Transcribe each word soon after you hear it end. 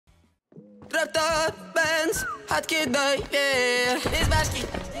Дроп-топ, Бенз, откидай из башки.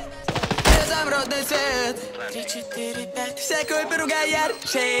 Изумрудный цвет. 3, 4, 5. Все купер угояр.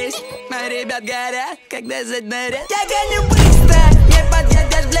 6. Мои ребят горят, когда заднарят. Я гоню быстро, не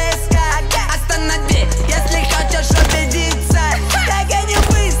подъедешь близко. Останови, если хочешь убедиться. Я гоню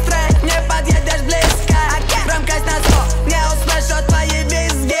быстро, не подъедешь близко. Громкость на 100, не услышу твои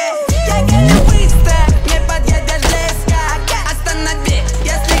визги. Я гоню быстро, не подъедешь близко. Останови,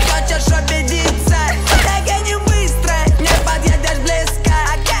 если хочешь убедиться. Я гоню быстро, не подъедешь близко.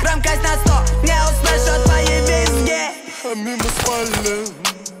 Громкость на 100, не услышу твои визги. А мимо спали,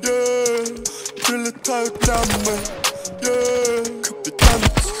 прилетают прямо, капитан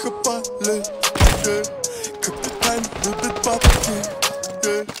тихо палит, капитан любит бабки,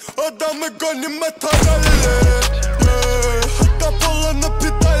 а да мы гоним это ралли, до пола на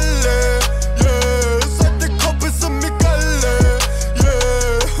педали, сзади копы замигали,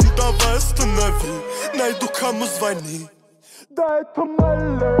 давай останови, найду кому звони. Да это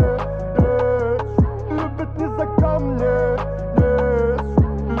Марли, любит не за камни,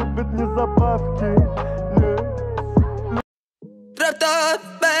 любит не за бабки. Дроп-топ,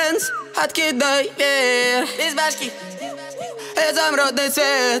 Бенз, откидай из башки. Изумрудный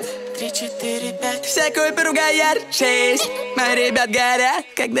цвет. 3, 4, 5. Все купер угояр. 6. Мои ребят горят,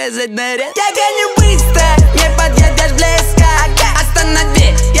 когда заднарят. Я гоню быстро, не подъедешь близко. Останови,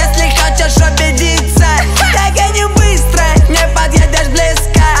 если хочешь убедиться. Я гоню быстро, не подъедешь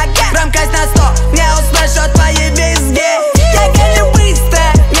близко. Громкость на 100, не услышу твои визги. Я гоню быстро,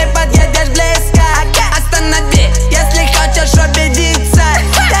 не подъедешь близко. Останови, если хочешь убедиться.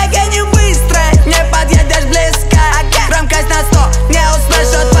 Я гоню быстро, не подъедешь близко. Громкость на 100, не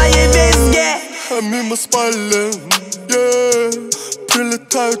услышу твои визги. А мимо спали,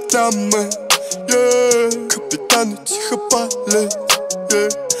 прилетают прямо, капитан тихо палит,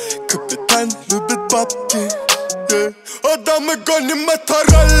 капитан любит бабки, а да мы гоним это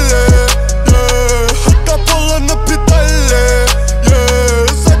ралли, до пола на педали,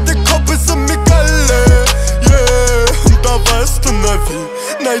 сзади копы замигали, давай останови,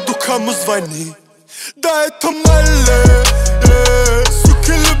 найду кому звони. Да это Марли,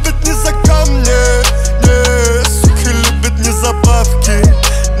 суки любят не за камни, суки любят не за бабки,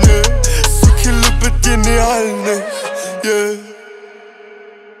 суки любят гениальных.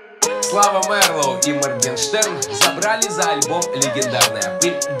 Слава, MARLOW и Моргенштерн забрали за альбом «Легендарная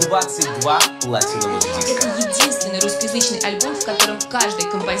пыль» 22 платиновых диска. Это единственный русскоязычный альбом, в котором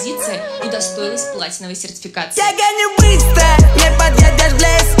каждая композиция удостоилась платиновой сертификации. Я гоню быстро, не подъедешь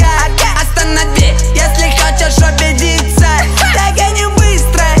близко.